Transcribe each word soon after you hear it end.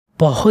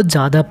बहुत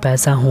ज़्यादा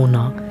पैसा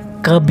होना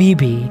कभी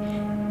भी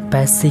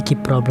पैसे की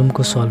प्रॉब्लम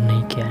को सॉल्व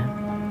नहीं किया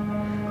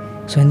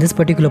है। सो in this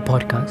particular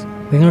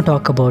podcast we gonna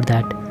talk about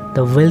that the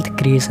wealth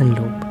creation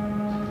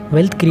loop.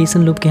 Wealth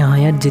creation loop के हाँ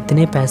यार,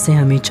 जितने पैसे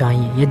हमें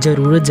चाहिए या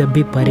ज़रूरत जब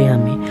भी पड़े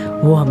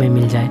हमें वो हमें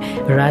मिल जाए,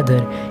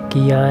 रादर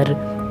कि यार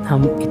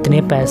हम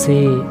इतने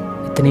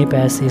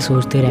पैसे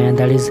सोचते रहें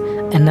दैट इज़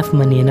इनफ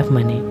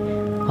मनी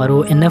और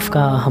वो इनफ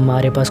का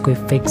हमारे पास कोई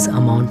फिक्स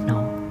अमाउंट ना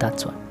हो।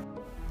 That's what.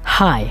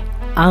 Hi,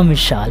 I'm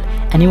Vishal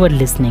and you are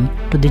listening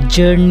to the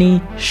Journey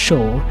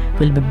Show.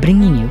 Will be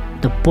bringing you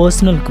the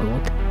personal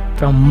growth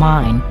from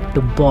mind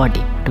to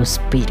body to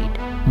spirit,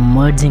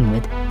 merging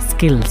with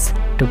skills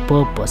to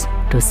purpose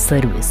to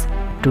service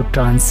to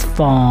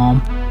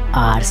transform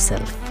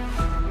ourselves.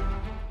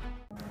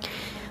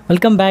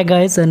 Welcome back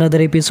guys,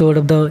 another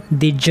episode of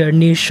the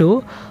Journey Show.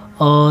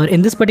 Or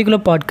in this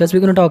particular podcast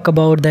we're going to talk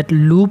about that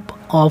loop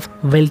of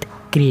wealth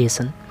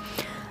creation.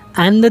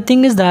 And the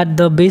thing is that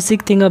the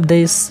basic thing of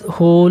this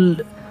whole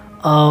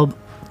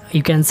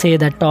you can say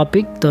that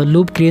topic, the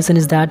loop creation,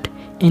 is that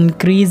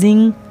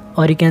increasing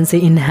or you can say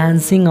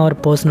enhancing our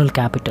personal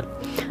capital.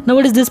 Now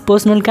what is this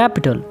personal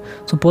capital?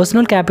 So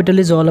personal capital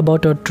is all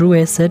about our true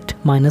asset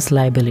minus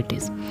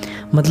liabilities.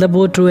 मतलब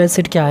वो true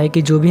asset क्या है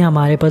कि जो भी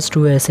हमारे पास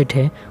true asset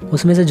है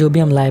उसमें से जो भी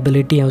हम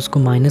लाइबिलिटी है उसको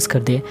माइनस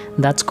कर दे,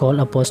 that's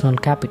called a personal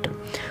capital.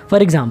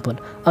 For example,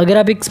 अगर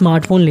आप एक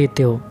स्मार्टफोन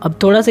लेते हो, अब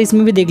थोड़ा सा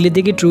इसमें भी देख लेते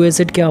हैं कि ट्रू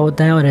एसेट क्या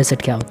होता है और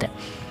एसेट क्या होता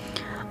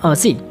है।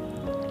 सी,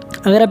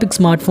 अगर आप एक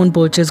स्मार्टफोन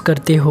परचेज़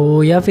करते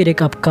हो या फिर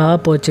एक आप कार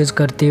परचेज़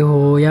करते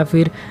हो या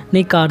फिर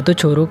नहीं, कार तो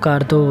छोड़ो,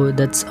 कार तो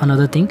that's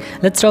another thing.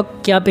 Let's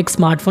talk कि आप एक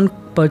स्मार्टफोन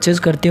परचेज़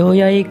करते हो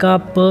या एक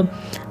आप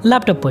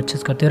लैपटॉप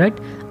परचेज़ करते हो, right.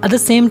 At the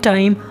same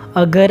time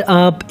अगर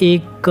आप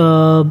एक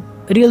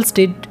रियल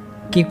स्टेट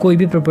की कोई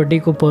भी प्रॉपर्टी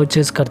को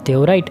परचेज़ करते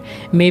हो, राइट,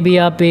 मे बी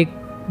आप एक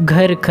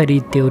घर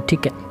खरीदते हो,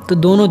 ठीक है, तो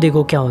दोनों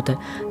देखो क्या होता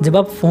है। जब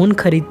आप फ़ोन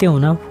खरीदते हो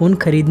ना, फ़ोन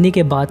खरीदने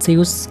के बाद से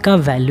उसका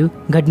वैल्यू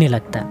घटने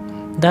लगता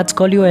है, that's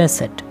called your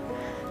asset.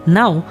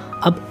 Now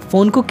अब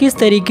फ़ोन को किस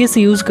तरीके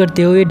से यूज़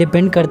करते हो ये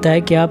डिपेंड करता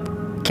है कि आप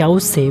क्या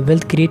उससे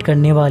वेल्थ क्रिएट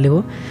करने वाले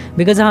हो।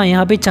 बिकॉज हाँ,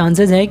 यहाँ पे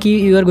चांसेस है कि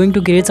you are going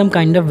to create some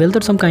kind of wealth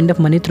और some kind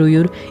of money through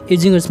your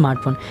using your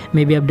smartphone.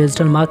 Maybe आप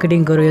डिजिटल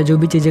मार्केटिंग करो या जो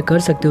भी चीज़ें कर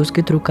सकते हो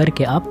उसके थ्रू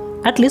करके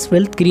आप एटलीस्ट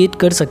वेल्थ क्रिएट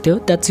कर सकते हो,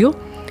 that's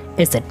your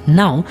asset.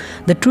 Now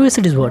the true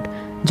asset is what,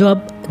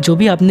 जो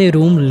भी आपने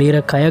रूम ले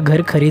रखा है या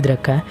घर खरीद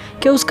रखा है,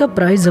 क्या उसका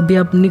प्राइस जब भी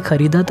आपने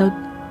ख़रीदा था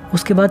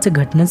उसके बाद से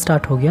घटना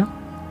स्टार्ट हो गया?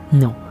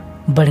 नो,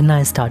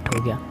 बढ़ना स्टार्ट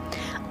हो गया।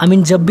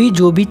 जब भी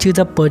जो भी चीज़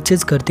आप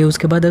परचेज़ करते हो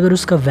उसके बाद अगर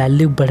उसका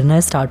वैल्यू बढ़ना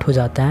स्टार्ट हो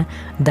जाता है,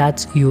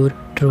 that's your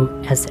true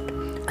asset.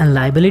 And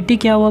liability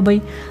क्या हुआ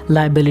भाई?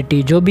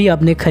 लाइबिलिटी जो भी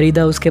आपने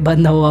ख़रीदा उसके बाद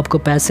ना वो आपको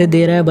पैसे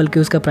दे रहा है बल्कि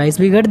उसका प्राइस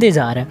भी घटते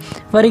जा रहा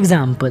है। फॉर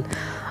एग्ज़ाम्पल,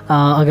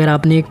 अगर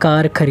आपने एक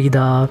कार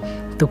ख़रीदा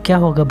तो क्या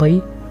होगा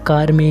भाई,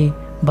 कार में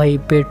भाई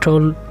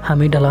पेट्रोल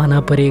हमें डलाना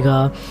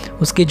पड़ेगा,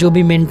 उसके जो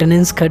भी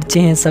मेंटेनेंस खर्चे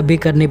हैं सभी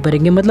करने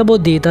पड़ेंगे, मतलब वो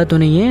देता तो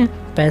नहीं है,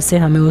 पैसे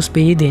हमें उस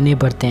पे ही देने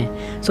पड़ते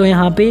हैं। सो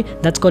यहाँ पे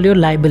that's called your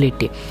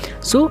liability.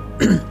 So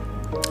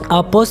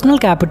our personal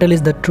capital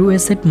is the true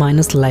asset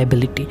minus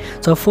liability.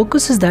 So our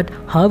focus is that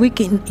how we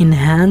can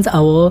enhance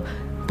our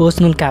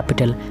personal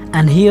capital,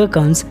 and here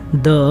comes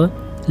the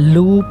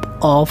loop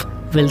of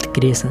wealth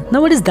creation.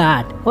 Now what is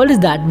that? What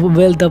is that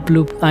wealth of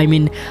loop?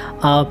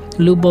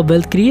 Loop of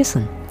wealth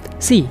creation.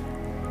 See,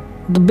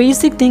 the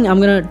basic thing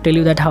I'm gonna tell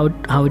you that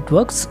how it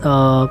works.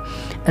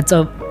 It's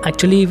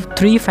actually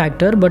 3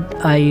 factor, but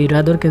I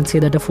rather can say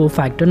that a 4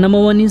 factor.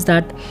 Number 1 is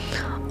that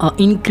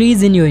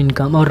increase in your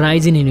income or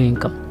rise in your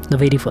income, the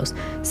very first.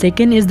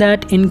 Second is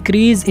that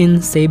increase in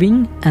saving,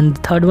 and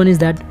the third one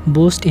is that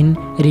boost in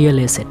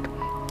real asset,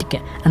 ठीक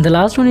है, and the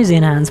last one is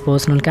enhance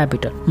personal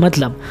capital.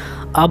 मतलब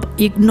अब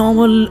एक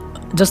normal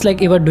just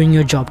like you are doing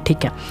your job,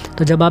 ठीक है,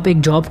 तो जब आप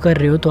एक जॉब कर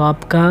रहे हो तो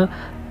आपका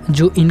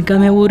जो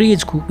इनकम है वो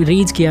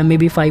रीच किया, मे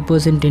बी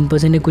 5%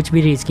 10% ने कुछ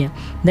भी रीच किया,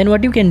 then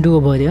what you can do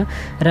about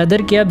it,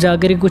 rather कि आप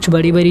जाकर कुछ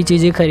बड़ी बड़ी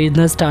चीज़ें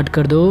खरीदना स्टार्ट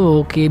कर दो।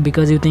 ओके,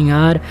 बिकॉज यू थिंक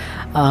यार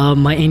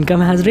माई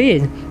इनकम हैज़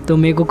रीच, तो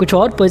मेरे को कुछ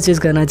और परचेज़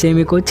करना चाहिए,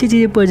 मेरे को अच्छी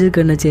चीज़ें परचेज़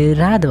करना चाहिए,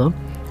 rather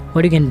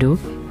what you can do.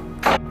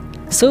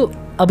 So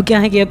अब क्या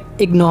है कि आप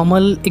एक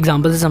नॉर्मल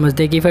एग्जांपल से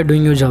समझते हैं कि if I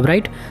doing your job,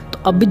 right, तो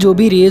अब भी जो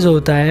भी रेज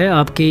होता है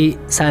आपकी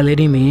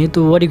सैलरी में,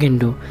 तो what you can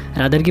do,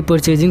 rather कि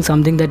purchasing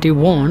something that you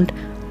want,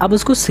 आप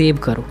उसको सेव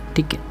करो,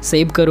 ठीक है,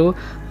 सेव करो।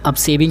 अब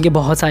सेविंग के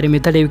बहुत सारे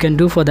method you can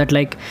do for that,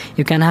 like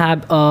you can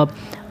have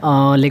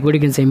like what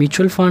you can say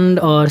mutual fund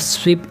और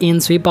स्वीप इन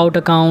स्वीप आउट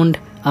अकाउंट।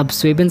 अब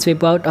स्वीप इन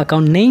स्वीप आउट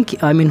अकाउंट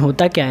नहीं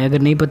होता क्या है, अगर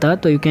नहीं पता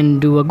तो you can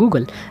do a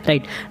Google,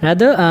 right.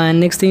 Rather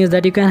next thing is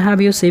that you can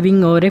have your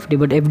saving और एफडी,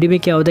 बट एफडी में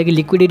क्या होता है कि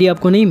लिक्विडिटी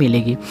आपको नहीं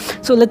मिलेगी।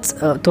 सो लेट्स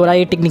थोड़ा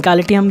ये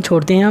टेक्निकलिटी हम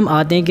छोड़ते हैं, हम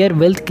आते हैं कि यार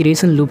वेल्थ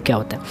क्रिएशन लूप क्या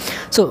होता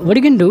है। So what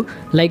you can do,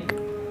 like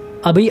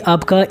अभी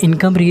आपका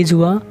इनकम रेज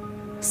हुआ,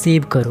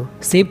 सेव करो,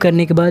 सेव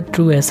करने के बाद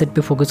ट्रू एसेट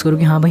पे फोकस करो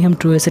कि हाँ भाई हम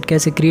ट्रू एसेट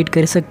कैसे क्रिएट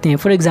कर सकते हैं।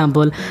 For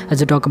example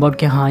as a talk about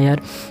कि हाँ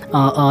यार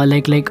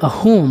लाइक अ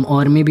होम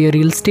और maybe a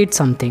real estate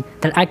something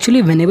that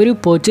actually whenever you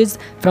purchase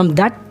from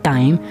that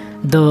time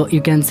the,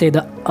 you can say,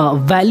 the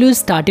value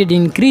started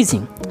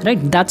increasing, right?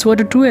 That's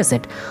what a true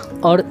asset,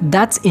 or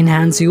that's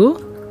enhance your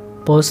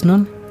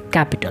personal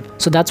capital.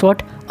 So that's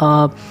what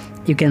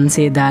you can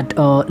say that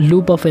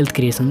loop of wealth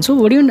creation. So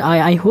what do you,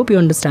 I hope you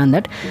understand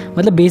that.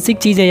 मतलब basic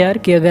चीज़ है यार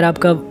कि अगर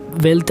आपका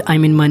wealth, I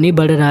mean money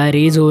बढ़ रहा है,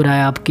 raise हो रहा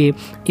है आपके,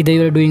 इधर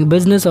यू आर डूइंग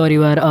बिजनेस और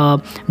you are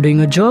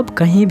doing a job,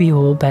 कहीं भी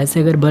हो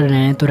पैसे अगर बढ़ रहे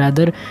हैं तो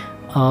rather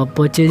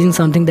purchasing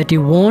something that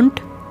you want,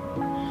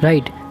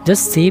 right,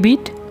 just save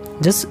it,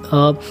 just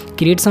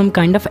create some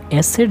kind of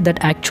asset that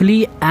actually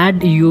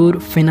add your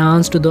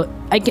finance to the,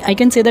 I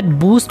can say that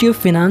boost your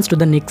finance to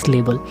the next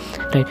level,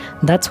 right?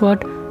 That's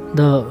what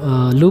the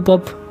loop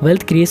of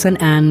wealth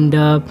creation, and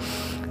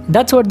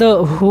that's what the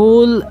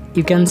whole,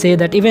 you can say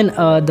that even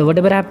the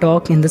whatever I have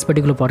talked in this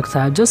particular podcast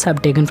I just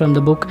have taken from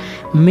the book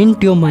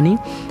Mint Your Money.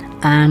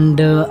 And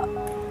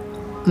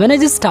when I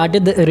just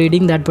started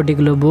reading that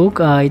particular book,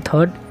 I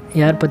thought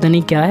yaar pata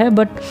nahi kya hai,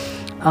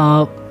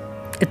 but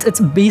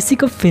it's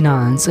basic of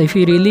finance. If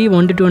you really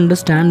wanted to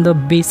understand the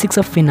basics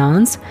of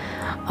finance,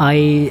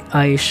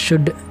 I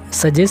should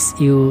suggest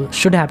you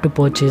should have to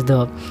purchase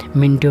the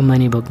Mint Your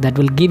Money book.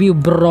 That will give you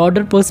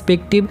broader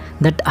perspective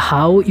that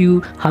how you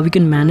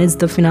can manage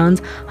the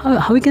finance,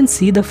 how you can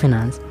see the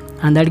finance,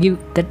 and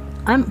that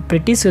I'm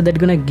pretty sure that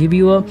gonna give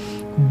you a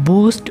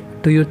boost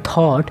to your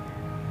thought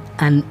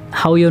and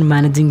how you're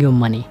managing your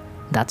money.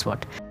 That's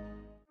what.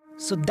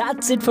 So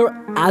that's it for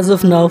as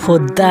of now for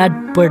that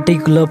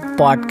particular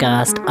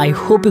podcast. I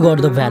hope you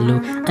got the value,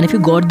 and if you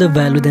got the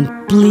value, then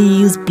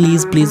please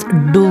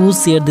do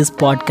share this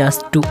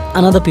podcast to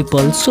another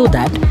people so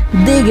that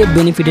they get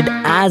benefited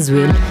as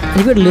well. And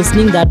if you're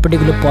listening that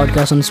particular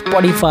podcast on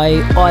Spotify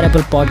or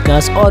Apple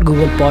Podcasts or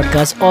Google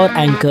Podcasts or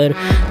Anchor,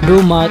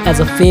 do mark as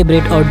a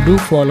favorite or do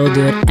follow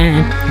there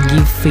and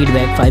give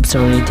feedback,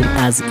 5-star or anything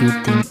as you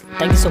think.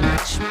 Thank you so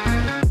much.